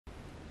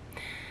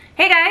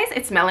Hey guys,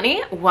 it's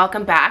Melanie.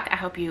 Welcome back. I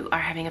hope you are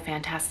having a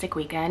fantastic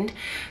weekend.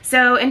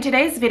 So in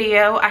today's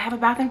video, I have a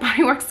Bath &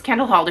 Body Works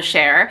candle haul to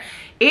share.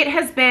 It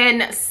has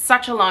been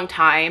such a long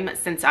time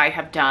since I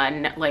have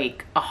done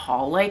like a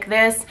haul like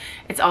this.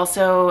 It's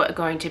also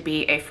going to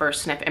be a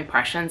first sniff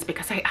impressions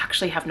because I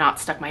actually have not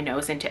stuck my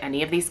nose into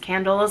any of these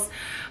candles.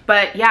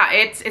 But yeah,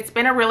 it's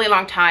been a really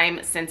long time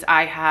since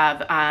I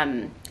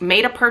have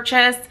made a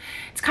purchase.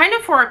 It's kind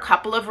of for a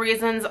couple of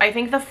reasons. I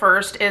think the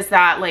first is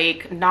that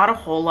like not a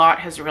whole lot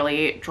has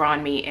really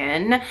drawn me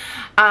in,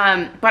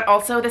 but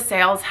also the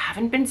sales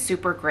haven't been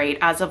super great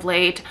as of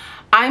late.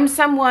 I'm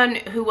someone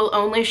who will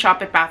only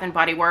shop at Bath &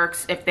 Body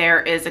Works if there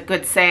is a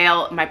good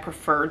sale. My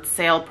preferred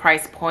sale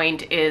price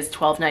point is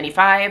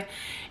 $12.95.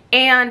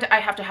 And I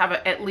have to have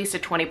at least a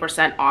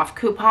 20% off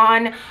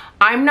coupon.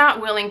 I'm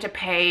not willing to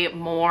pay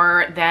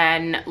more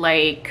than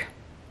like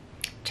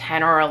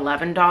 $10 or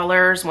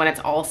 $11 when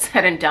it's all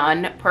said and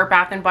done per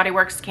Bath & Body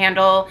Works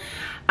candle.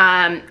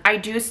 I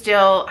do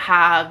still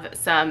have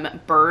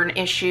some burn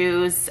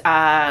issues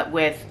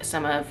with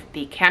some of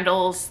the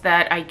candles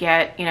that I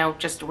get, you know,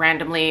 just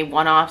randomly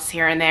one-offs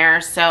here and there.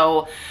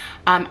 So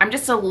I'm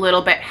just a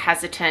little bit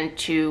hesitant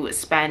to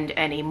spend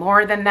any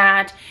more than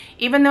that.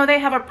 Even though they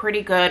have a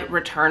pretty good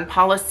return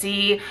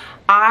policy,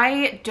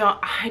 I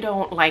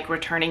don't like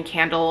returning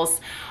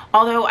candles.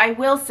 Although I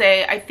will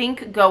say, I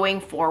think going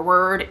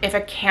forward, if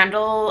a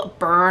candle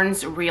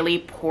burns really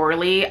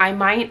poorly, I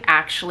might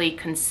actually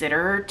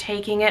consider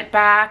taking it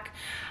back.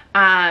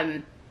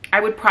 I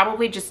would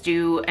probably just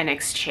do an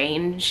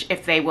exchange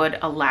if they would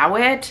allow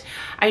it.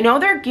 I know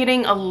they're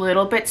getting a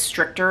little bit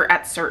stricter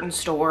at certain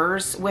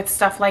stores with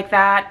stuff like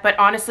that, but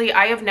honestly,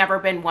 I have never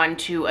been one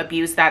to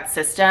abuse that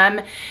system.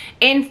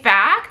 In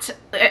fact,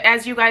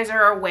 as you guys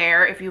are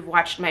aware, if you've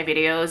watched my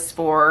videos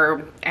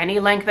for any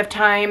length of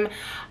time,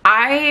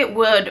 I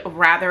would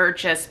rather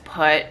just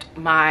put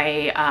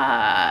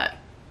my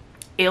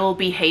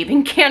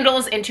ill-behaving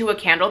candles into a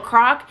candle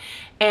crock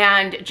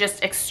and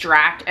just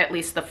extract at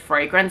least the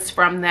fragrance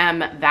from them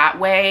that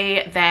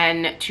way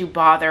than to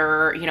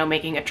bother, you know,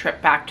 making a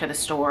trip back to the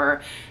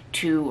store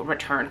to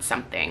return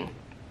something.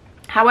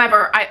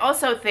 However, I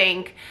also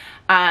think,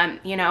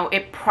 you know,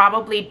 it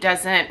probably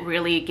doesn't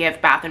really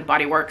give Bath &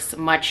 Body Works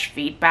much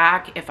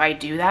feedback if I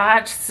do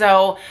that.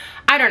 So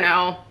I don't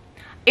know.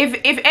 If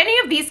any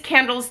of these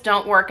candles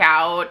don't work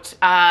out,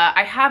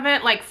 I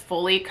haven't like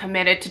fully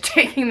committed to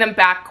taking them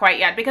back quite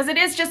yet because it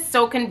is just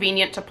so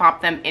convenient to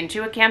pop them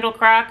into a candle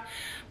crock.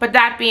 But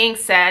that being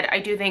said, I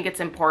do think it's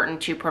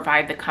important to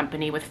provide the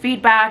company with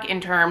feedback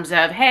in terms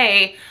of,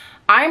 hey,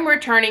 I'm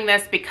returning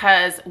this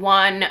because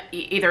one,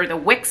 either the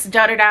wicks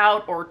dudded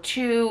out, or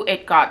two,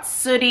 it got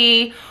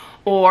sooty,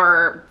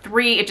 or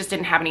three, it just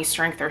didn't have any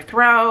strength or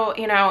throw.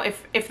 You know,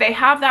 if they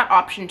have that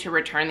option to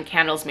return the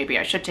candles, maybe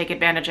I should take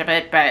advantage of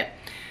it, but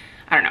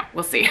I don't know,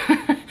 we'll see.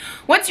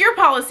 What's your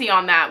policy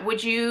on that?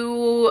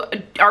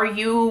 Are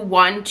you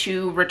one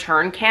to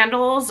return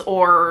candles,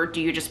 or do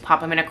you just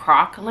pop them in a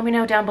crock? Let me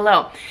know down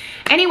below.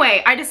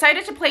 Anyway, I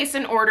decided to place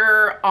an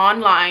order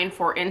online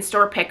for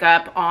in-store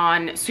pickup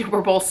on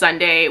Super Bowl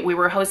Sunday. We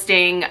were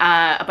hosting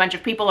a bunch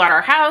of people at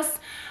our house.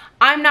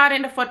 I'm not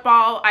into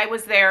football. I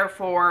was there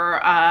for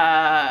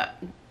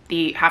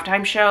the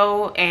halftime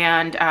show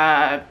and,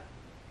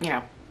 you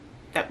know,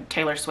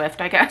 Taylor Swift,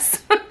 I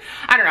guess.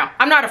 I don't know.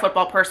 I'm not a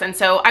football person,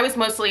 so I was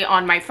mostly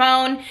on my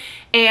phone.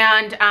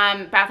 And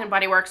Bath &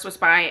 Body Works was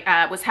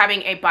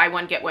having a buy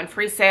one get one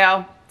free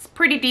sale. It's a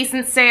pretty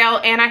decent sale,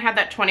 and I had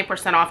that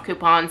 20% off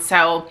coupon.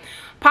 So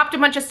popped a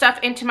bunch of stuff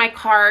into my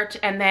cart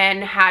and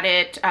then had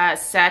it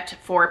set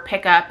for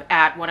pickup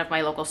at one of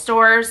my local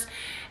stores.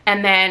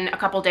 And then a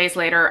couple days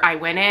later, I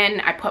went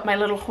in, I put my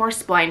little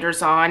horse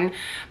blinders on.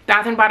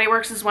 Bath & Body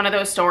Works is one of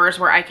those stores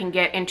where I can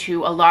get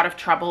into a lot of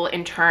trouble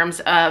in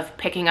terms of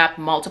picking up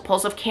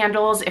multiples of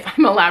candles if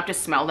I'm allowed to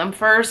smell them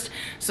first.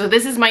 So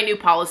this is my new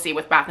policy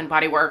with Bath &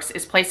 Body Works,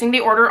 is placing the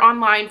order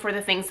online for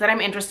the things that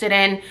I'm interested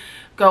in,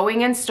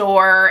 going in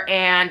store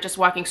and just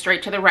walking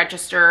straight to the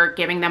register,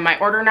 giving them my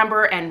order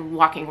number and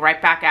walking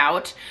right back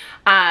out.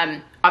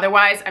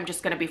 Otherwise, I'm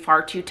just gonna be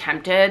far too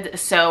tempted.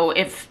 So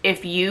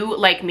if you,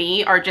 like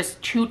me, are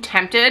just too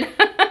tempted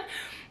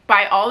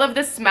by all of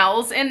the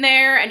smells in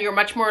there and you're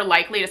much more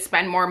likely to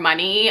spend more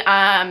money,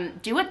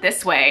 do it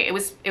this way.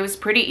 It was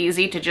pretty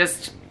easy to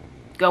just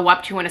go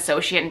up to an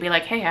associate and be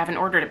like, hey, I have an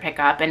order to pick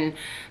up. And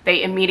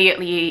they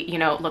immediately, you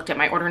know, looked at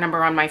my order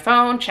number on my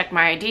phone, checked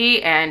my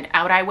ID, and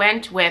out I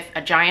went with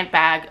a giant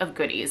bag of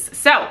goodies.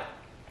 So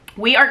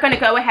we are gonna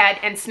go ahead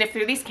and sniff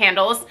through these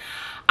candles.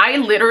 I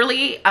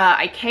literally,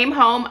 I came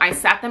home, I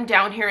sat them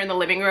down here in the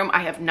living room.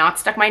 I have not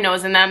stuck my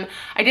nose in them.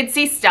 I did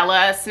see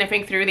Stella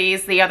sniffing through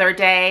these the other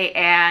day,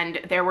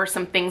 and there were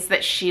some things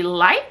that she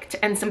liked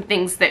and some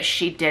things that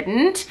she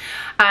didn't.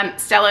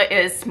 Stella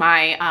is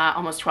my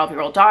almost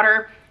 12-year-old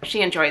daughter.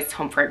 She enjoys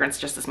home fragrance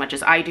just as much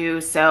as I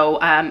do. So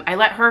I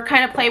let her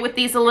kind of play with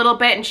these a little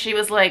bit, and she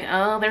was like,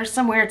 oh, there's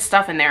some weird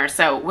stuff in there.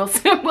 So we'll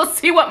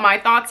see what my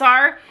thoughts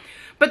are.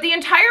 But the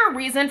entire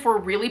reason for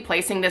really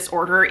placing this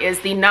order is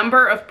the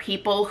number of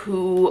people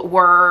who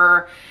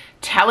were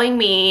telling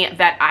me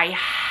that I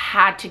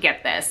had to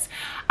get this.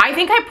 I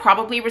think I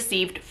probably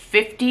received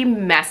 50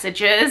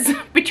 messages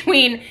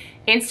between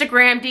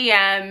Instagram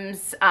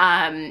DMs,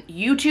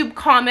 YouTube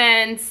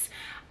comments,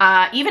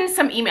 even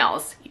some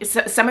emails.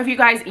 Some of you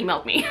guys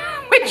emailed me,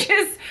 which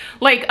is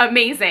like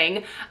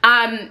amazing.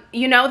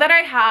 You know that I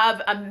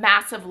have a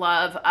massive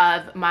love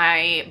of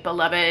my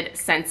beloved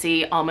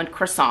Scentsy Almond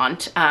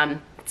Croissant.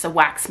 It's a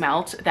wax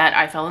melt that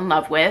I fell in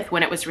love with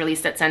when it was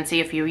released at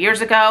Scentsy a few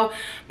years ago.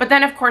 But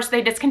then of course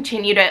they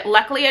discontinued it.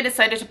 Luckily I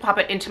decided to pop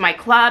it into my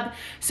club.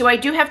 So I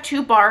do have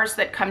 2 bars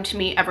that come to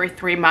me every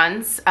 3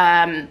 months.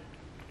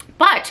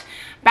 But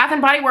Bath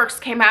 & Body Works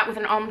came out with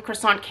an Almond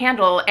Croissant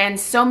candle, and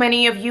so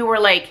many of you were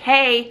like,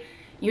 hey,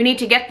 you need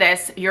to get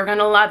this. You're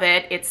gonna love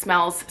it. It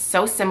smells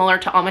so similar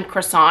to Almond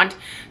Croissant.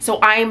 So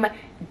I'm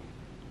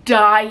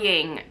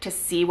dying to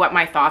see what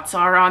my thoughts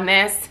are on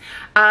this.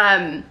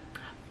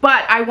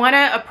 But I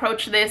wanna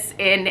approach this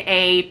in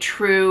a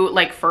true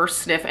like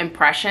first sniff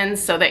impression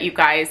so that you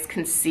guys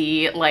can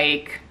see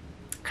like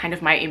kind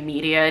of my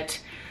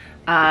immediate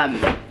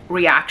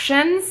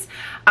reactions.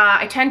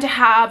 I tend to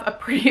have a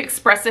pretty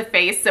expressive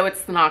face, so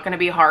it's not gonna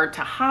be hard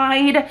to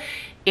hide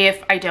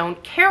if I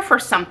don't care for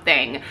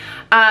something.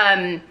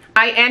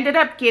 I ended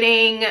up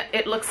getting,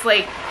 it looks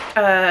like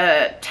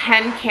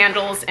 10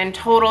 candles in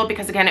total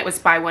because again, it was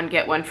buy one,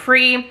 get one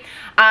free.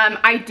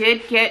 I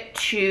did get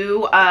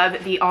 2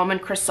 of the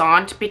Almond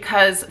Croissant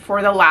because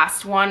for the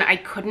last one, I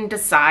couldn't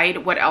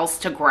decide what else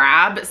to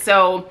grab.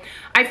 So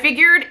I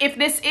figured if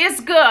this is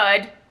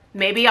good,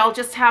 maybe I'll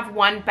just have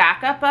 1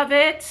 backup of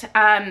it.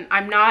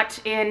 I'm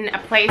not in a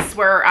place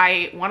where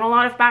I want a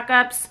lot of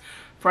backups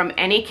from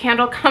any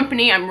candle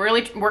company. I'm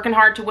really working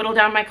hard to whittle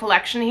down my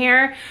collection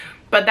here.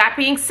 But that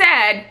being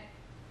said,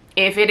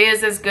 if it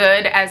is as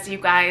good as you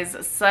guys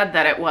said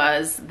that it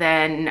was,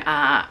 then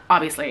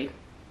obviously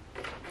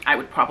I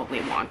would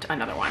probably want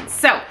another one.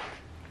 So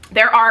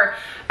there are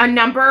a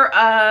number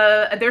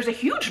of, there's a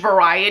huge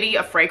variety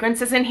of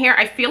fragrances in here.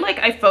 I feel like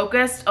I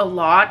focused a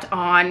lot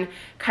on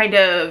kind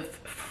of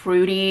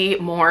fruity,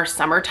 more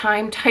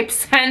summertime type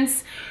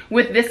scents,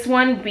 with this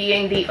one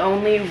being the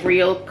only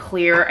real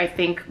clear, I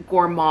think,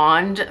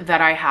 gourmand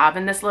that I have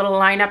in this little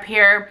lineup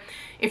here.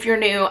 If you're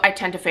new, I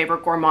tend to favor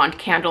gourmand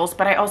candles,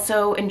 but I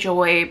also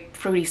enjoy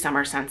fruity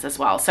summer scents as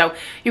well. So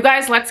you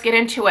guys, let's get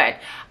into it.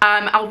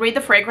 I'll read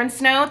the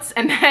fragrance notes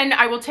and then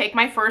I will take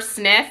my first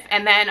sniff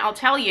and then I'll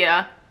tell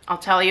you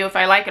if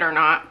I like it or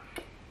not.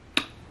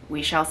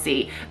 We shall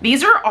see.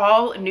 These are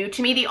all new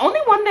to me. The only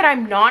one that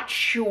I'm not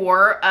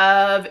sure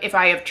of if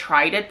I have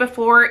tried it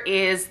before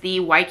is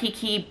the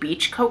Waikiki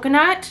Beach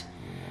Coconut.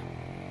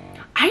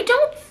 I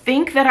don't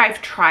think that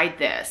I've tried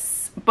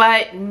this,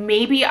 but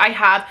maybe I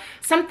have.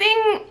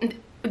 Something,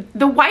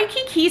 the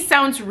Waikiki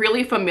sounds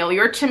really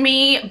familiar to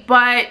me,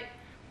 but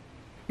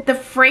the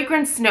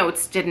fragrance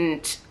notes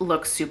didn't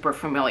look super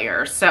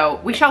familiar. So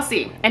we shall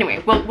see.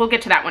 Anyway, we'll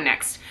get to that one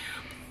next.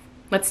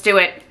 Let's do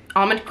it.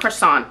 Almond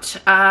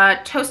Croissant.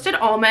 Toasted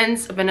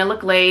almonds, vanilla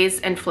glaze,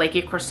 and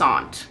flaky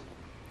croissant.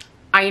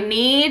 I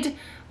need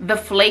the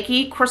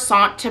flaky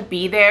croissant to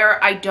be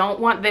there. I don't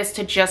want this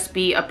to just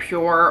be a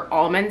pure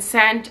almond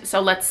scent.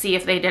 So let's see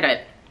if they did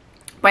it.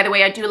 By the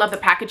way, I do love the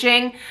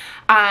packaging.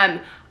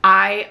 I'm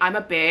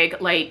a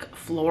big like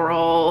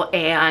floral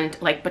and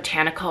like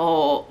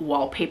botanical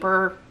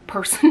wallpaper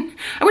person.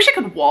 I wish I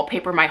could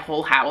wallpaper my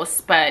whole house,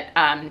 but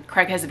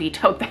Craig has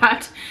vetoed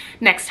that.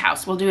 Next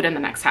house, we'll do it in the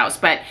next house.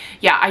 But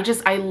yeah,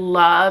 I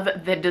love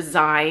the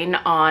design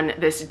on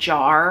this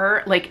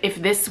jar. Like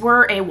if this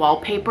were a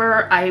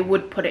wallpaper, I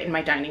would put it in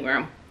my dining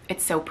room.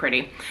 It's so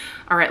pretty.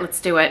 All right, let's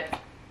do it.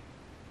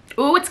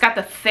 Ooh, it's got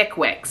the thick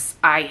wicks.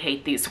 I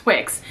hate these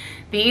wicks.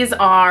 These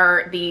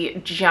are the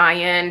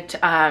giant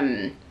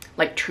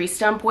like tree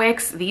stump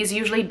wicks. These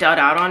usually dud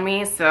out on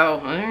me,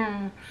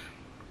 so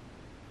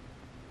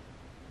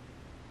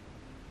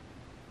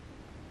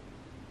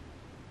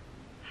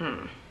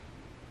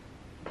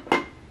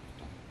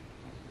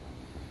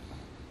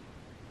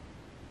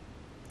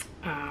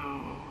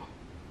Oh.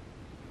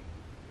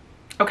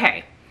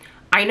 Okay,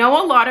 I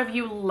know a lot of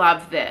you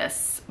love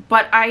this,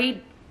 but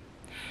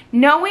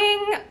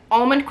knowing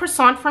Almond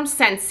Croissant from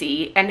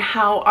Scentsy and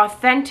how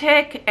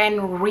authentic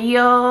and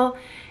real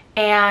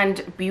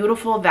and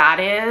beautiful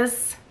that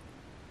is,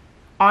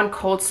 on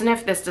cold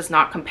sniff, this does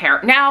not compare.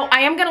 Now,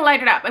 I am gonna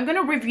light it up. I'm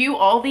gonna review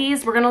all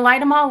these. We're gonna light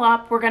them all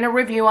up. We're gonna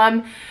review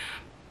them.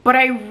 But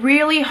I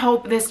really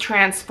hope this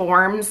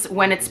transforms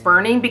when it's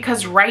burning,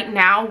 because right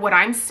now what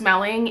I'm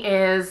smelling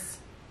is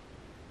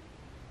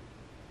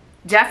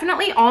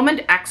definitely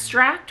almond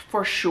extract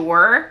for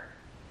sure.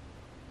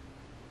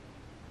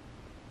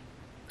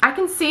 I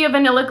can see a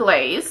vanilla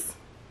glaze,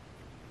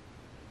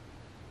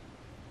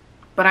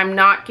 but I'm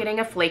not getting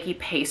a flaky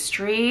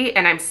pastry,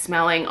 and I'm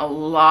smelling a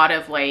lot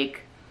of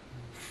like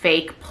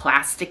fake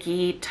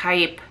plasticky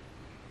type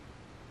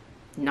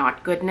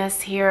not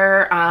goodness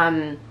here.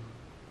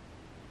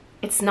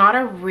 It's not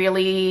a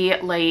really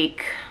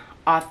like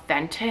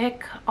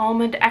authentic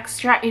almond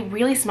extract. It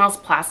really smells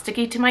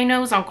plasticky to my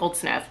nose on cold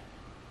sniff.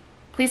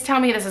 Please tell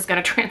me this is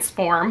gonna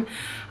transform.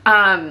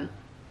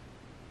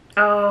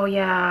 Oh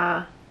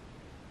yeah.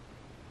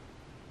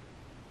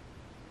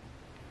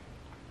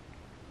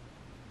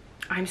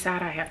 I'm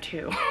sad I have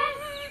two.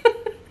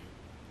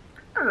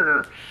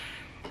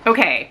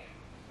 Okay.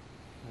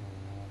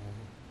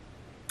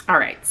 All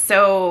right,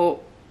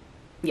 so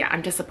yeah,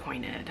 I'm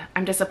disappointed.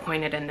 I'm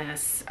disappointed in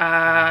this.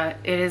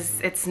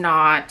 It's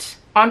not,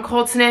 on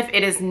cold sniff,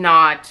 it is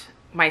not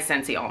my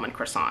Scentsy Almond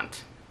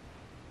Croissant.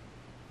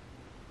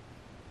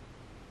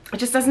 It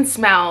just doesn't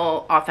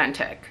smell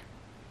authentic.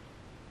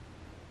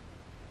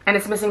 And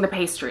it's missing the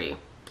pastry.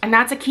 And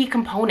that's a key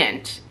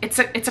component. It's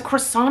a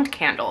croissant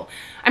candle.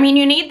 I mean,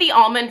 you need the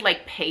almond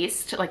like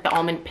paste, like the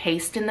almond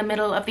paste in the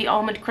middle of the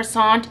almond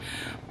croissant,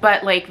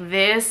 but like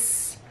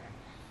this,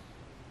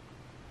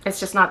 it's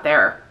just not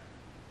there.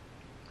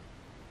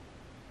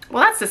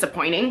 Well, that's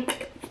disappointing.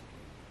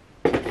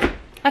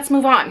 Let's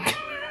move on.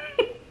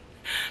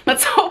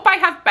 Let's hope I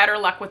have better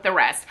luck with the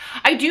rest.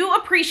 I do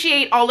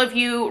appreciate all of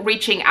you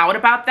reaching out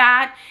about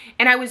that,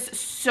 and I was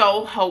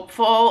so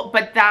hopeful,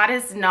 but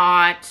that's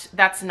not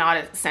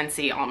a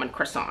Scentsy Almond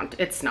Croissant.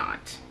 It's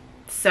not.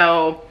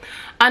 So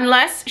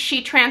unless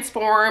she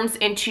transforms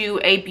into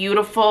a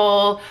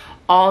beautiful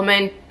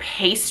almond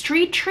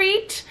pastry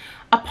treat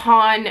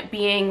upon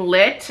being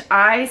lit,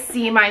 I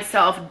see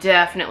myself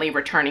definitely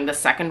returning the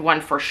second one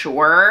for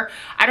sure.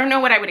 I don't know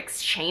what I would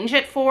exchange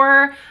it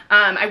for.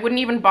 I wouldn't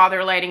even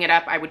bother lighting it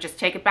up. I would just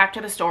take it back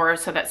to the store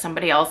so that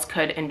somebody else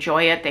could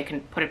enjoy it. They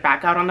can put it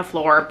back out on the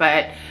floor.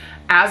 But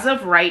as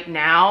of right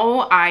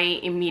now, I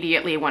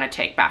immediately want to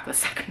take back the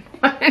second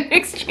one and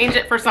exchange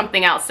it for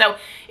something else. So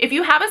if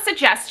you have a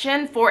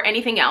suggestion for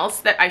anything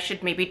else that I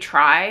should maybe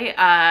try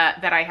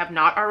that I have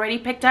not already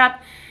picked up,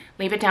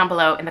 leave it down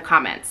below in the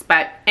comments.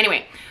 But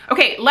anyway,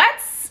 okay,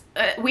 let's,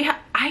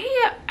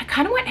 I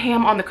kind of went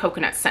ham on the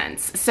coconut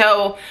scents.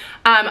 So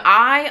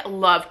I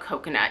love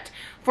coconut.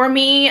 For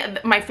me,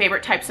 my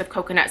favorite types of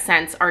coconut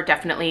scents are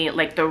definitely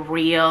like the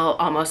real,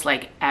 almost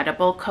like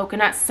edible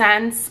coconut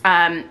scents.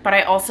 But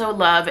I also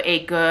love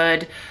a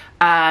good,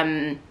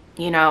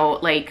 you know,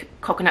 like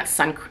coconut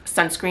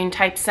sunscreen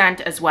type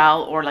scent as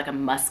well, or like a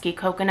musky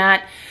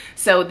coconut.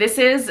 So this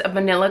is a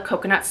vanilla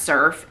coconut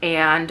surf,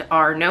 and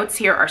our notes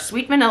here are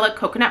sweet vanilla,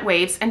 coconut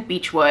waves, and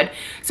beechwood.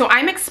 So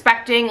I'm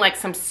expecting like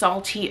some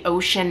salty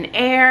ocean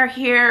air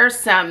here,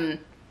 some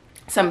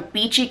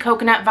beachy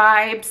coconut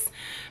vibes,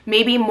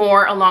 maybe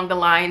more along the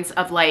lines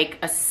of like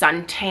a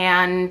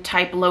suntan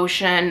type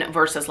lotion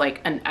versus like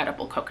an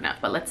edible coconut,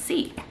 but let's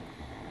see.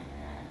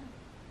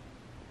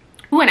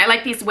 Ooh, and I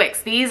like these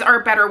wicks. These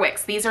are better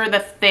wicks. These are the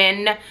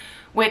thin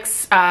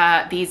wicks.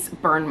 These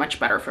burn much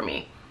better for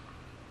me.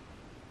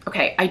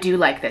 Okay, I do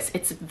like this.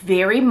 It's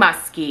very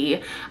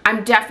musky.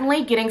 I'm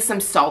definitely getting some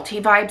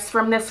salty vibes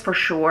from this for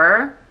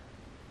sure.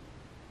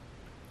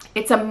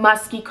 It's a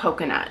musky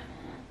coconut.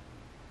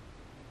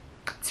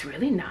 It's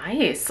really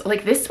nice.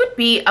 Like this would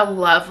be a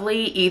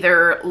lovely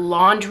either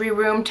laundry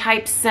room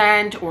type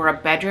scent or a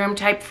bedroom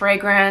type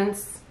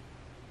fragrance.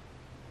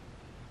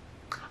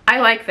 I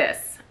like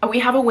this. We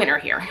have a winner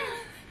here.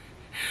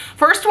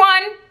 First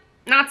one,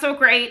 not so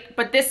great,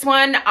 but this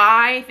one,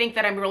 I think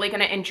that I'm really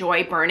gonna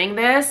enjoy burning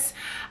this.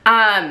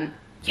 Yeah,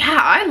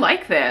 I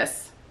like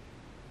this.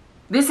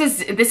 This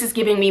is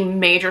giving me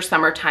major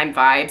summertime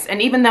vibes,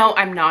 and even though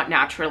I'm not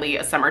naturally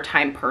a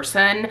summertime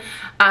person,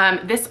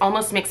 this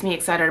almost makes me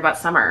excited about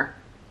summer.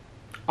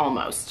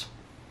 Almost.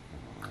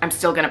 I'm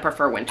still gonna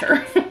prefer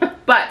winter,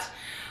 but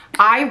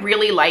I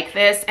really like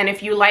this, and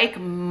if you like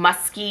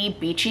musky,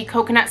 beachy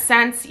coconut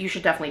scents, you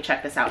should definitely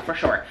check this out for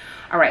sure.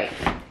 All right,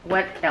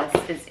 what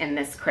else is in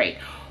this crate?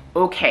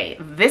 Okay,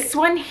 this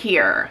one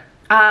here.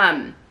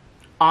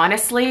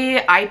 Honestly,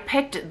 I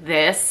picked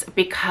this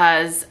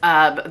because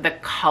of the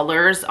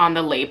colors on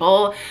the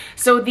label.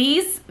 So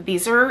these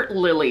are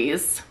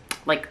lilies,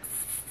 like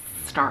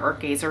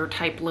stargazer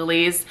type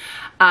lilies.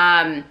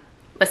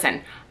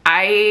 Listen,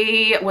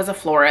 I was a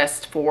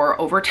florist for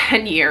over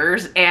 10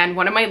 years, and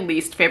one of my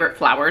least favorite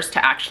flowers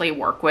to actually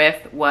work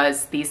with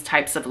was these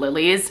types of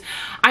lilies.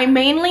 I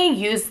mainly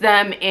use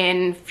them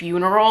in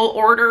funeral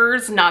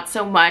orders, not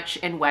so much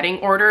in wedding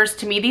orders.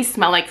 To me, these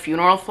smell like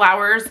funeral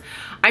flowers.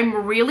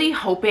 I'm really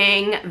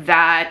hoping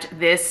that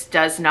this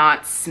does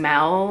not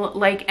smell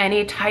like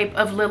any type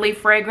of lily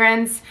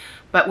fragrance,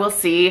 but we'll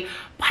see.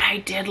 But I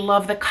did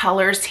love the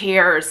colors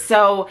here.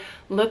 So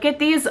look at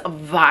these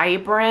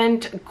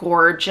vibrant,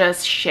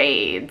 gorgeous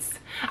shades.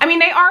 I mean,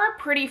 they are a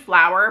pretty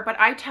flower, but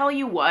I tell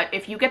you what,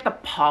 if you get the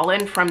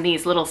pollen from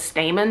these little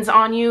stamens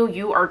on you,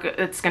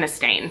 it's gonna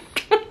stain.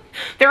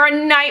 They're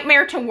a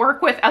nightmare to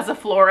work with as a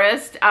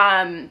florist.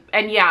 And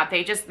yeah,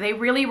 they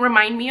really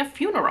remind me of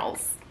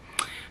funerals.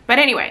 But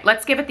anyway,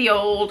 let's give it the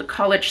old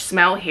college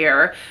smell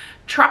here.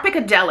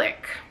 Tropicadelic.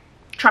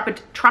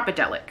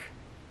 Tropidelic.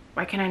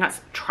 Why can I not?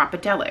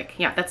 Tropidelic.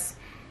 Yeah, this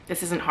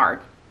isn't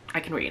hard. I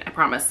can read, I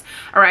promise.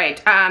 All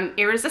right,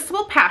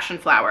 Irresistible Passion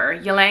Flower,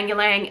 Ylang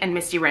Ylang, and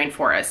Misty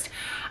Rainforest.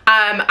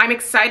 I'm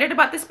excited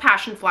about this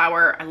passion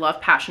flower. I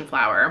love passion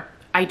flower.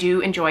 I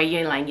do enjoy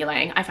ylang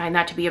ylang. I find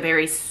that to be a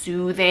very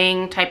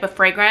soothing type of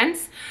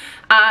fragrance.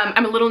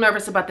 I'm a little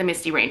nervous about the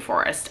Misty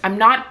Rainforest. I'm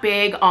not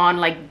big on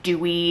like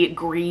dewy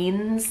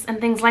greens and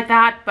things like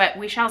that, but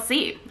we shall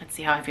see. Let's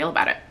see how I feel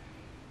about it.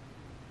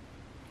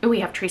 Ooh,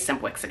 we have tree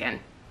stump wicks again.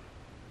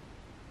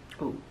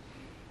 Ooh.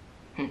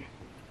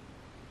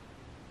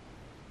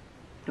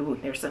 Ooh,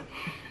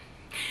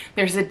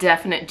 there's a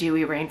definite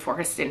dewy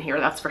rainforest in here,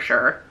 that's for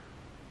sure.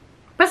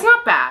 But it's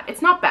not bad.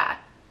 It's not bad.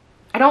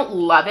 I don't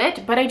love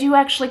it, but I do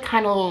actually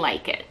kind of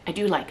like it. I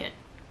do like it.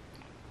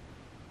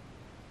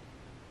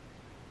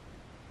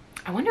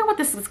 I wonder what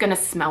this is going to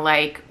smell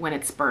like when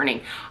it's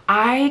burning.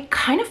 I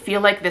kind of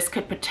feel like this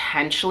could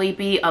potentially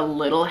be a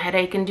little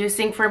headache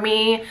inducing for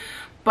me,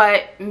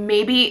 but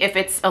maybe if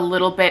it's a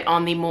little bit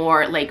on the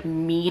more like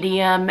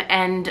medium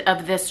end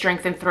of the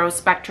strength and throw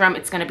spectrum,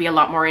 it's going to be a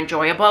lot more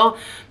enjoyable.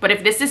 But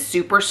if this is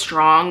super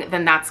strong,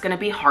 then that's going to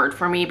be hard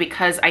for me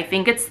because I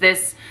think it's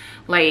this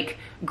like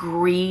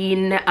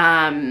green,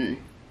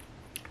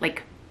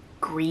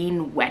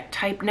 green wet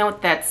type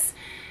note that's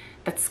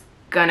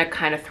gonna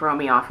kind of throw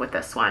me off with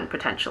this one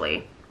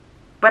potentially.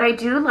 But I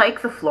do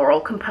like the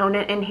floral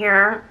component in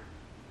here,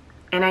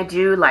 and I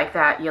do like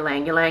that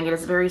ylang ylang. It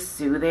is very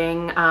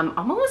soothing,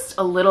 almost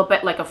a little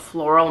bit like a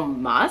floral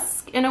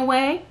musk in a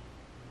way.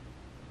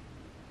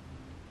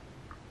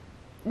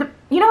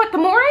 You know what, the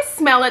more I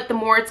smell it, the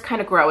more it's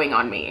kind of growing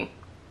on me.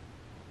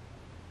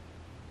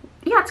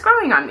 Yeah, it's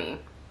growing on me.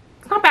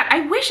 It's not bad.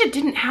 I wish it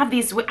didn't have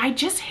these, I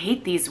just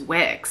hate these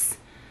wicks.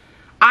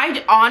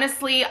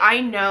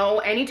 I know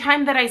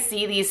anytime that I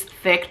see these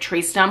thick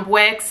tree stump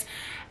wicks,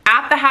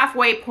 at the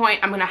halfway point,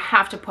 I'm gonna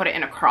have to put it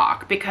in a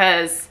crock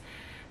because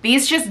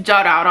these just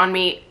dud out on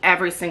me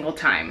every single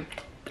time.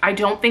 I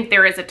don't think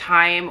there is a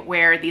time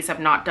where these have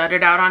not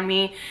dudded out on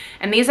me.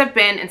 And these have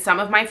been in some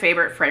of my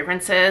favorite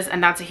fragrances,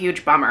 and that's a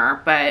huge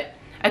bummer. But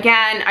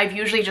again, I've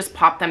usually just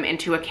popped them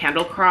into a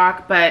candle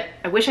crock, but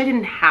I wish I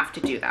didn't have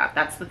to do that.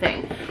 That's the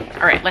thing.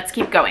 All right, let's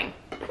keep going.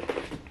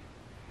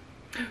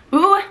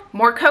 Ooh,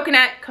 more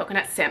coconut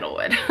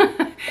sandalwood.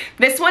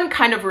 This one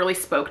kind of really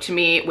spoke to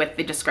me with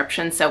the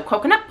description. So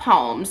coconut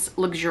palms,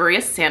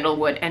 luxurious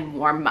sandalwood, and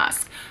warm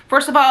musk.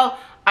 First of all,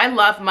 I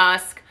love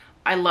musk.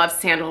 I love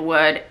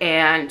sandalwood.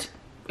 And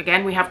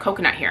again, we have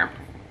coconut here.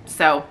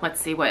 So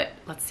let's see what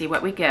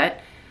we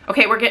get.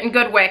 Okay, we're getting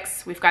good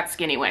wicks. We've got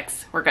skinny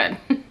wicks. We're good.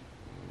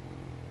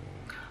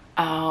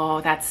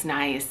 Oh, that's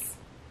nice.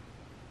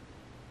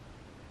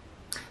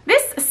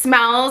 This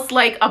smells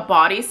like a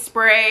body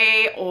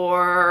spray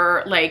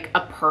or like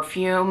a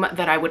perfume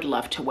that I would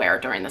love to wear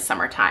during the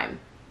summertime.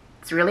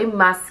 It's really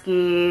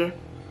musky,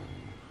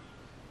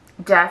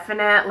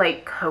 definite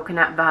like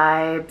coconut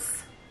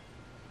vibes.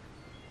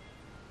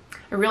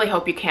 I really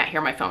hope you can't hear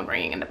my phone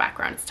ringing in the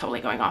background. It's totally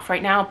going off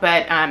right now,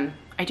 but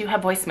I do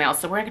have voicemail,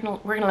 so we're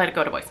gonna let it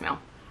go to voicemail.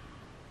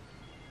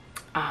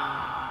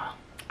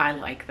 I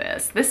like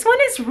this. This one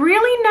is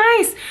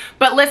really nice.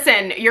 But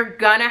listen, you're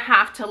gonna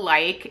have to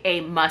like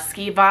a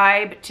musky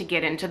vibe to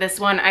get into this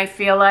one, I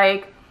feel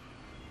like.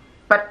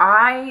 But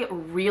I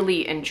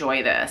really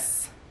enjoy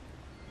this.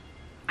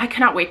 I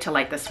cannot wait to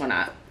light this one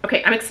up.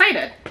 Okay, I'm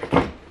excited.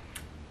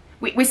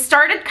 We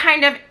started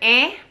kind of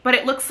but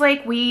it looks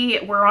like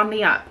we're on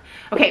the up.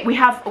 Okay, we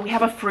have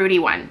a fruity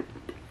one.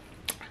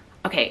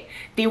 Okay,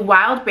 the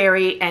wild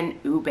berry and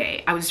ube.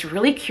 I was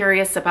really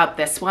curious about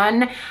this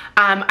one.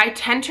 I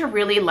tend to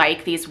really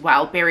like these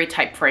wild berry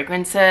type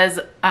fragrances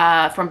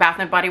from Bath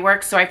and Body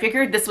Works, so I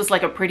figured this was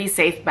like a pretty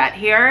safe bet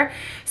here.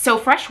 So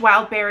fresh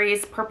wild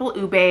berries, purple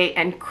ube,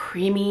 and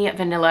creamy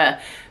vanilla.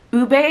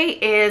 Ube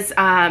is,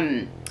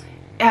 I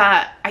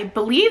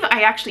believe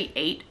I actually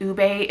ate ube.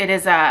 It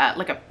is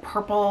like a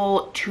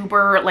purple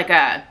tuber,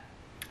 I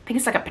think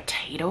it's like a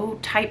potato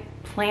type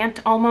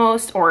plant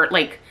almost, or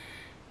like,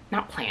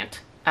 not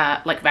plant,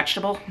 like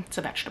vegetable. It's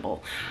a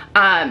vegetable.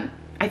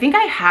 I think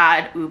I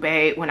had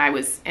ube when I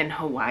was in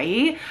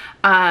Hawaii.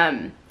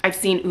 I've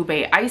seen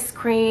ube ice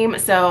cream,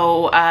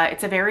 so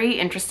it's a very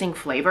interesting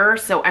flavor.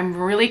 So I'm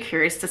really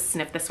curious to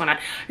sniff this one out.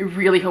 I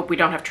really hope we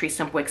don't have tree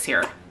stump wicks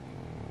here.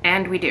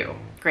 And we do.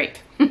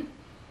 Great.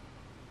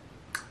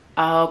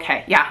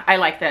 Okay, yeah, I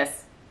like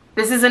this.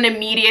 This is an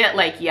immediate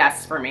like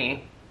yes for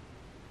me.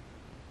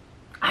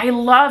 I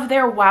love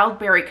their wild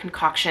berry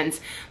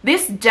concoctions.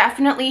 This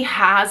definitely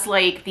has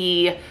like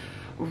the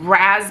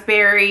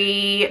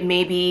raspberry,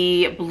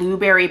 maybe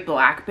blueberry,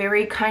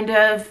 blackberry kind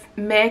of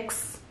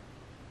mix.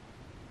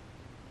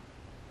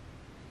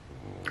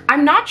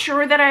 I'm not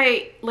sure that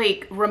I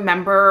like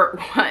remember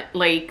what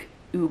like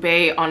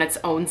ube on its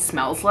own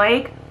smells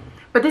like,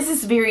 but this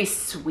is very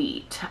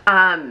sweet.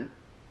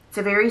 It's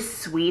a very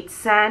sweet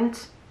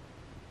scent.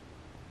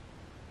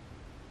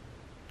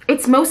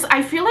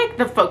 I feel like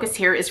the focus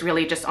here is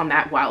really just on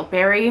that wild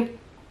berry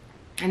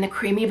and the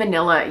creamy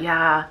vanilla.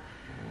 Yeah.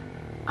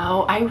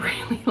 Oh, I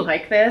really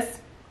like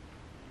this.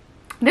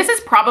 This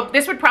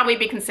would probably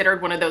be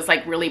considered one of those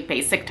like really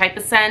basic type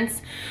of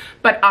scents,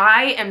 but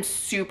I am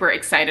super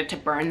excited to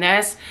burn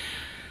this.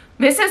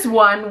 This is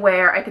one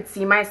where I could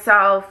see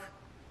myself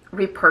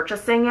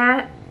repurchasing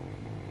it.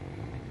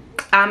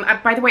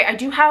 By the way, I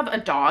do have a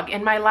dog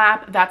in my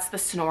lap. That's the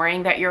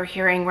snoring that you're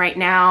hearing right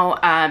now.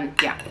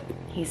 Yeah,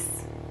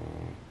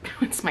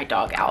 it's my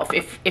dog, Alf.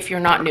 If you're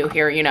not new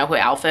here, you know who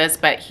Alf is,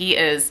 but he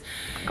is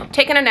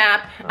taking a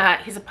nap.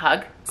 He's a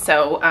pug.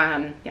 So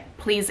yeah,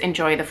 please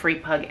enjoy the free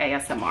pug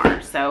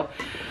ASMR. So,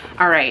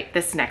 all right,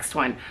 this next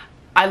one.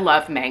 I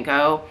love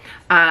mango.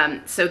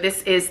 So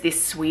this is the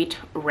sweet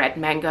red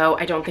mango.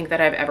 I don't think that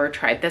I've ever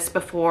tried this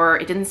before.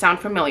 It didn't sound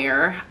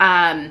familiar.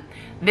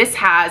 This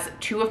has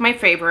two of my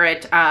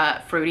favorite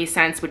fruity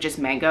scents, which is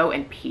mango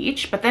and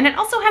peach, but then it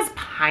also has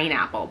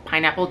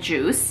pineapple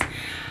juice.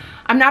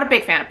 I'm not a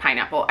big fan of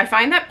pineapple. I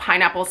find that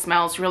pineapple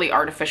smells really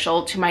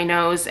artificial to my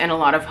nose in a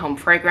lot of home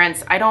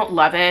fragrance. I don't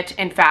love it.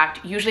 In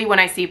fact, usually when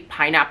I see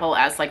pineapple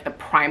as like the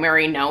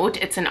primary note,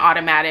 it's an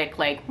automatic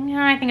like,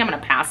 yeah, I think I'm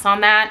gonna pass on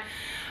that.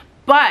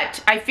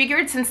 But I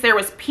figured since there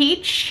was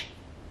peach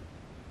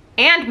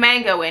and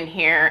mango in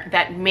here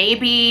that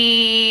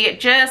maybe,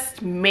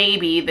 just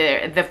maybe,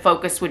 the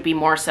focus would be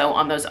more so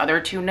on those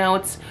other two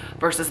notes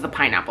versus the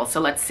pineapple.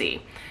 So let's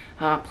see.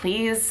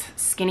 Please,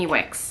 Skinny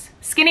Wicks.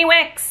 Skinny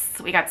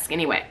Wicks! We got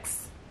Skinny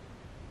Wicks.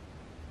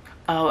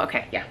 Oh,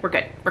 okay. Yeah, we're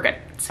good. We're good.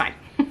 It's fine.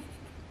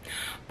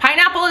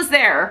 Pineapple is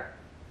there.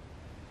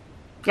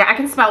 Yeah, I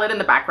can smell it in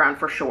the background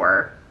for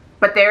sure.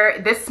 But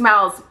this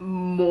smells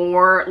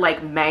more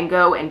like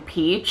mango and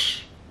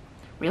peach.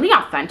 Really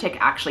authentic,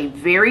 actually.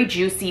 Very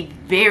juicy,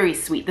 very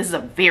sweet. This is a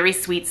very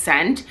sweet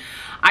scent.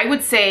 I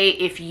would say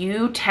if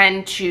you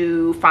tend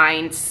to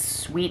find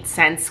sweet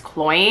scents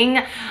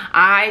cloying,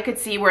 I could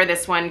see where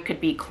this one could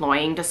be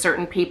cloying to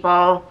certain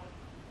people.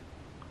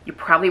 You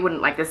probably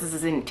wouldn't like this. This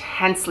is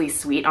intensely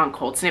sweet on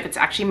cold sniff. It's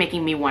actually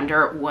making me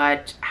wonder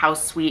how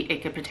sweet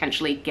it could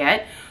potentially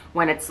get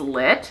when it's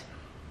lit.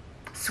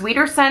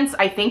 Sweeter scents,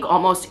 I think,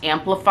 almost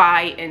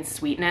amplify in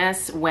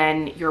sweetness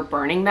when you're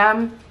burning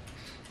them.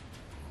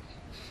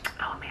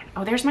 Oh man,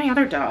 oh, there's my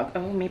other dog.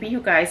 Oh, maybe you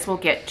guys will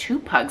get two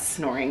pugs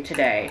snoring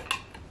today.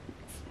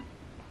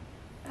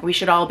 We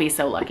should all be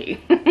so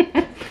lucky.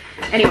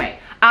 Anyway,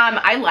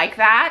 I like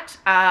that.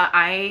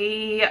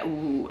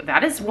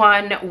 That is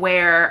one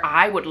where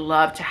I would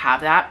love to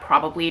have that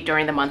probably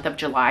during the month of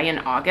July and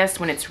August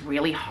when it's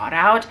really hot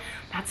out.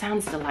 That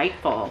sounds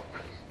delightful.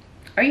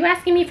 Are you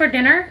asking me for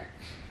dinner?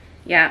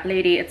 Yeah,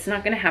 lady, it's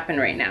not gonna happen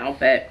right now,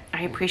 but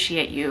I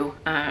appreciate you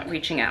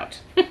reaching out.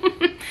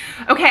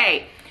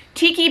 Okay,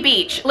 Tiki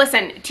Beach.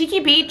 Listen, Tiki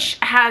Beach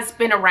has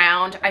been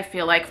around, I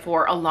feel like,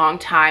 for a long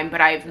time,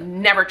 but I've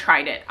never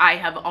tried it. I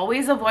have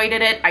always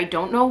avoided it. I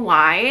don't know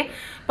why,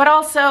 but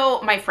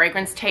also my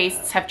fragrance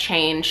tastes have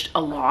changed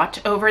a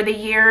lot over the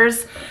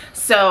years.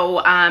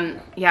 So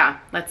yeah,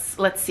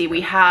 let's see.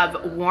 We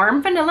have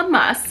warm vanilla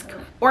musk,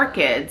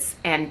 orchids,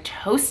 and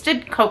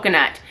toasted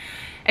coconut.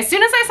 As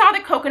soon as I saw the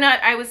coconut,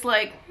 I was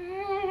like,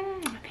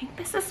 I think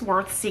this is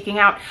worth seeking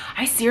out.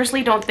 I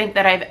seriously don't think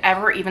that I've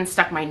ever even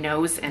stuck my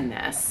nose in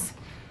this.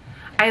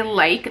 I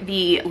like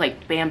the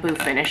bamboo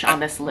finish on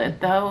this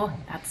lid though.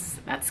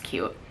 That's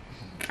cute.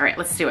 All right,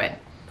 let's do it.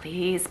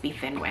 Please be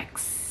thin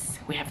wicks.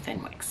 We have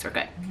thin wicks, we're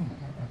good.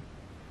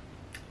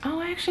 Oh,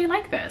 I actually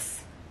like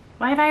this.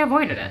 Why have I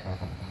avoided it?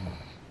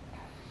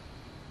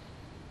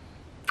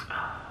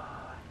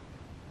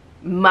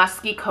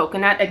 Musky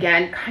coconut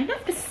again, kind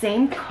of the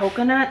same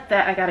coconut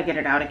that I gotta get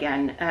it out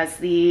again as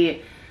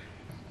the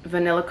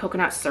vanilla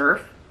coconut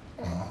surf.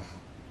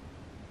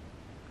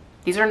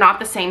 These are not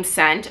the same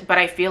scent, but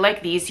I feel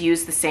like these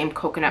use the same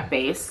coconut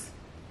base.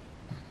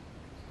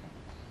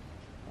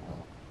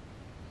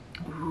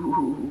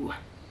 Ooh,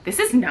 this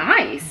is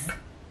nice.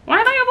 Why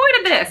have I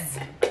avoided this?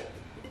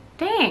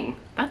 Dang,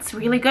 that's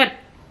really good.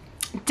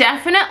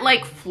 Definite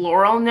like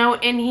floral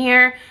note in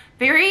here.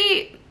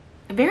 Very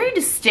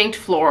distinct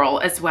floral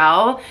as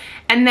well.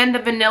 And then the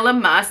vanilla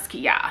musk,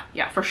 yeah,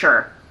 for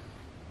sure.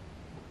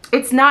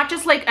 It's not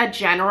just like a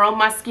general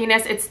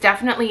muskiness, it's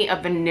definitely a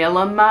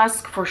vanilla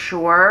musk for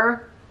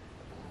sure.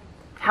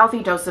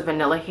 Healthy dose of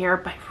vanilla here,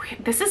 but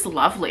this is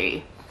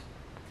lovely.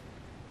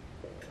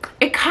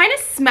 It kind of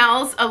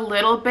smells a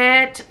little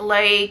bit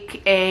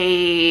like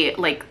a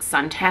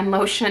suntan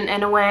lotion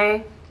in a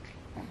way.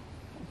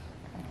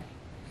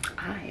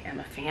 I am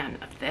a fan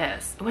of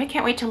this. Oh, I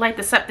can't wait to light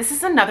this up. This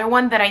is another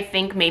one that I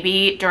think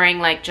maybe during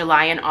like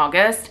July and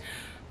August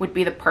would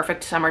be the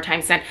perfect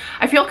summertime scent.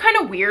 I feel kind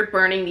of weird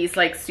burning these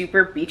like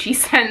super beachy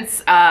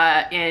scents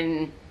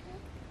in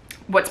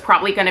what's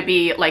probably going to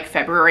be like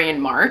February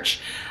and March.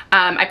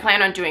 I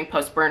plan on doing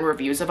post-burn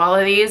reviews of all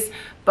of these,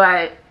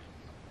 but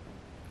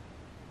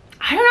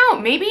I don't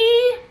know, maybe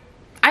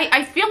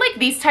I feel like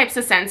these types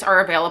of scents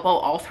are available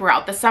all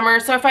throughout the summer,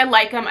 so if I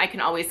like them, I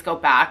can always go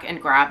back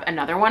and grab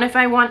another one if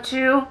I want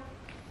to.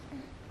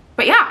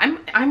 But yeah,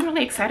 I'm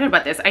really excited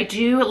about this. I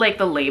do like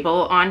the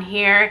label on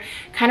here.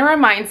 Kind of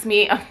reminds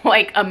me of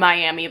like a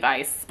Miami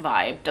Vice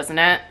vibe, doesn't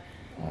it?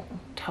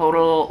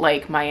 Total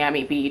like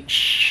Miami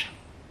Beach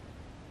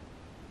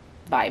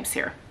vibes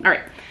here. All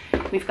right,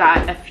 we've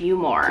got a few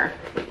more.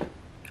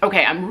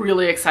 Okay, I'm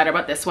really excited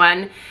about this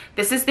one.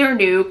 This is their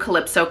new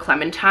Calypso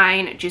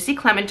Clementine, Juicy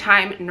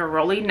Clementine,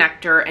 Neroli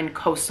Nectar, and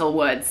Coastal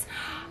Woods.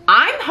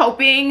 I'm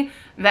hoping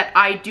that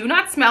I do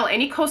not smell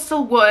any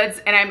Coastal Woods,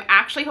 and I'm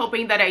actually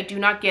hoping that I do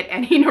not get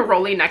any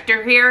Neroli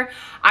Nectar here.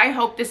 I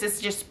hope this is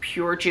just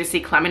pure Juicy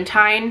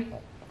Clementine.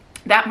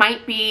 That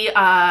might be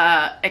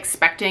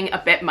expecting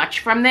a bit much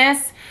from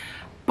this,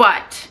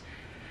 but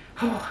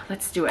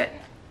let's do it.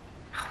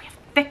 Oh, we have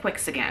thick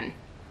wicks again.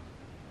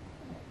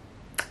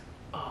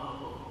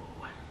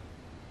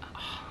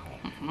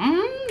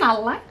 I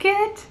like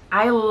it.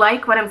 I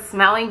like what I'm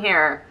smelling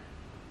here.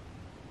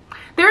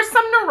 There's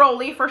some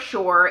neroli for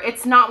sure.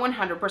 It's not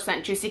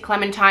 100% Juicy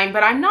Clementine,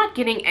 but I'm not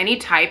getting any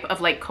type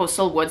of like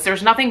Coastal Woods.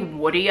 There's nothing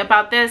woody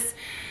about this,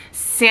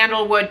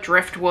 sandalwood,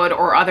 driftwood,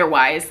 or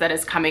otherwise that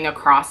is coming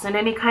across in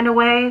any kind of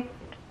way.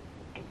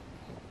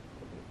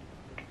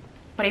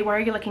 Buddy, why are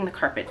you licking the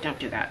carpet? Don't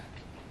do that.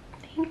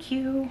 Thank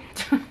you.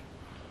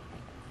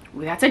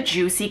 Ooh, that's a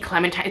Juicy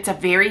Clementine. It's a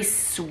very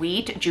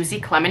sweet,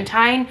 Juicy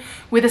Clementine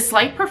with a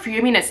slight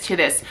perfuminess to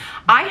this.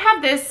 I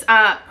have this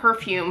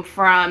perfume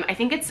from, I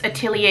think it's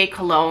Atelier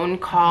Cologne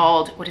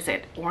called, what is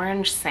it?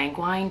 Orange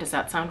Sanguine, does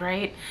that sound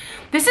right?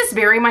 This is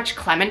very much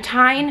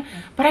Clementine,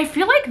 but I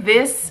feel like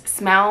this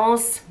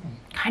smells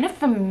kind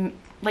of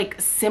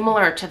like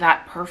similar to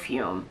that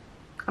perfume.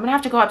 I'm gonna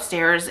have to go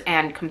upstairs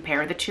and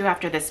compare the two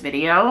after this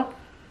video.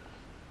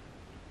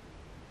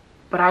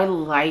 But I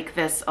like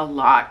this a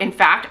lot. In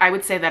fact, I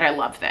would say that I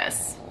love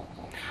this.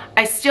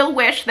 I still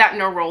wish that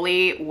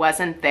neroli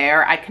wasn't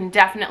there. I can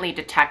definitely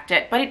detect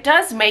it, but it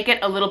does make it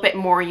a little bit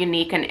more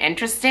unique and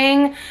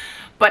interesting.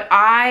 But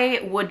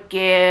I would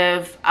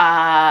give,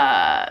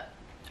 I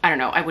don't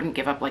know, I wouldn't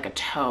give up like a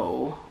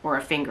toe or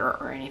a finger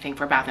or anything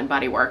for Bath &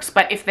 Body Works.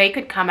 But if they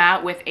could come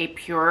out with a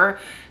pure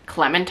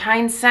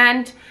Clementine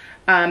scent,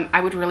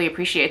 I would really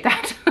appreciate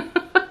that.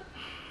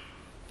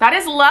 That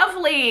is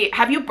lovely.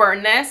 Have you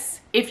burned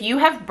this? If you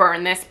have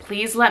burned this,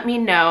 please let me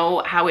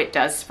know how it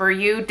does for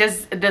you.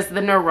 Does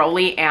the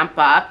neroli amp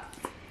up?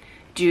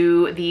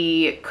 Do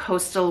the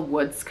Coastal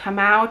Woods come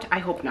out? I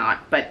hope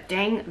not, but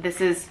dang,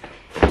 this is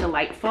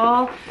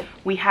delightful.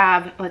 We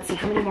have, let's see,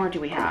 how many more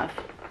do we have?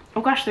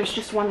 Oh gosh, there's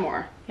just one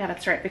more. Yeah,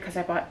 that's right, because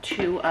I bought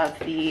 2 of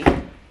the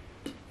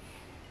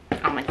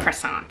Almond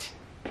Croissant.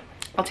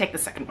 I'll take the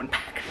second one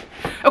back.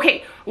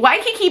 Okay,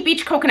 Waikiki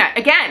Beach Coconut.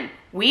 Again,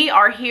 we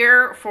are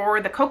here for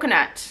the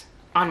coconut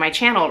on my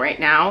channel right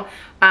now.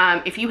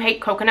 If you hate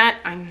coconut,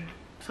 I'm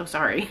so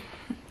sorry.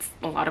 It's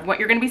a lot of what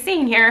you're gonna be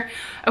seeing here.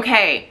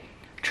 Okay,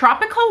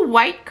 Tropical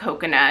White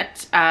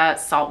Coconut,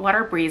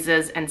 Saltwater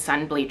Breezes, and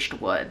Sun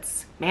Bleached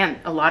Woods. Man,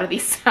 a lot of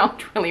these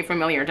sound really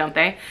familiar, don't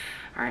they?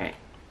 All right,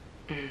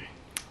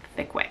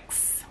 thick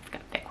wicks. We've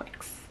got thick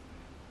wicks.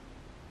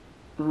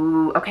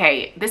 Ooh,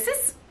 okay, this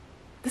is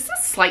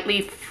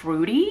slightly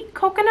fruity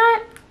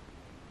coconut,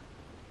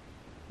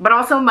 but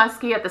also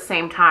musky at the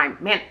same time.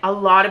 Man, a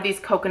lot of these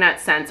coconut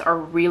scents are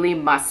really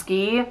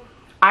musky.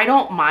 I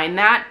don't mind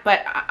that,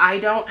 but I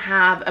don't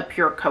have a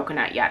pure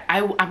coconut yet.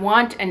 I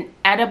want an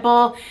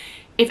edible.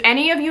 If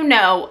any of you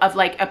know of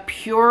like a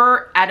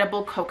pure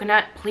edible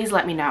coconut, please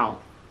let me know.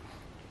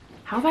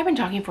 How have I been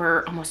talking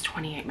for almost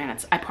 28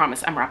 minutes? I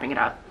promise I'm wrapping it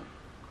up.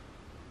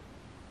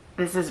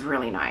 This is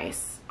really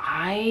nice.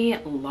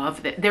 I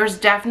love this. There's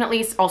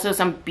definitely also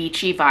some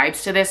beachy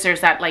vibes to this.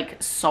 There's that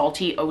like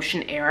salty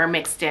ocean air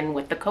mixed in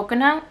with the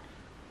coconut.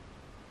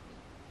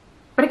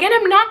 But again,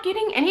 I'm not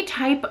getting any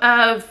type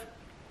of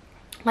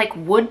like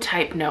wood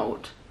type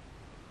note.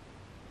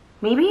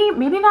 Maybe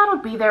that'll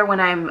be there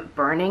when I'm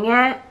burning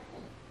it.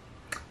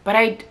 But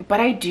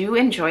I do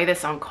enjoy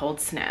this on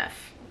cold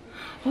sniff.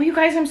 Oh, you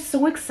guys, I'm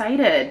so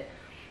excited.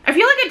 I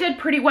feel like it did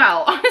pretty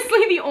well.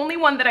 Honestly, the only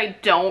one that I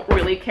don't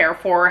really care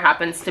for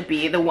happens to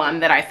be the one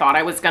that I thought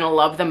I was gonna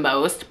love the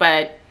most,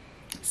 but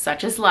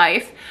such is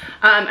life.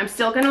 I'm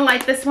still gonna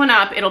light this one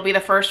up. It'll be the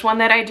first one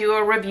that I do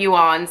a review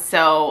on,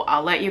 so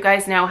I'll let you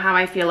guys know how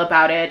I feel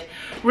about it.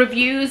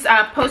 Reviews,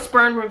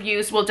 post-burn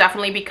reviews will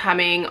definitely be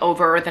coming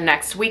over the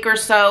next week or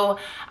so.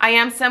 I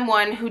am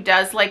someone who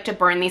does like to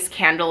burn these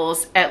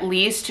candles at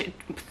least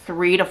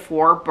 3 to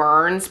 4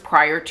 burns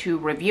prior to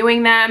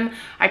reviewing them.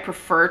 I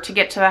prefer to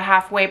get to the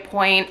halfway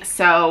point,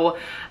 so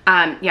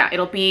yeah,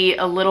 it'll be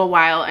a little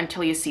while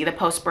until you see the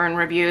post-burn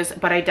reviews,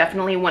 but I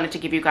definitely wanted to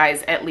give you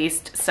guys at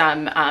least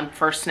some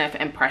first sniff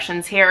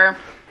impressions here.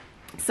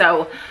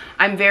 So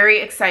I'm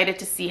very excited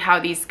to see how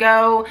these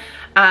go.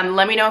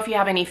 Let me know if you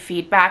have any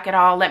feedback at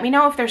all. Let me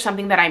know if there's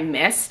something that I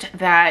missed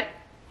that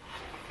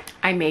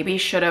I maybe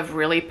should have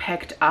really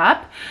picked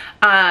up.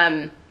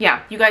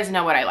 Yeah, you guys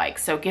know what I like,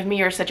 so give me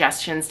your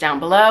suggestions down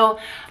below.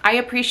 I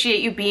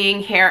appreciate you being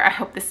here. I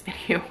hope this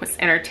video was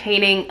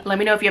entertaining. Let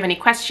me know if you have any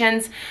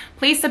questions.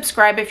 Please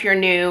subscribe if you're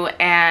new,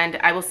 and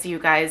I will see you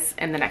guys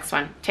in the next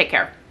one. Take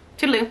care.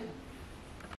 Toodaloo.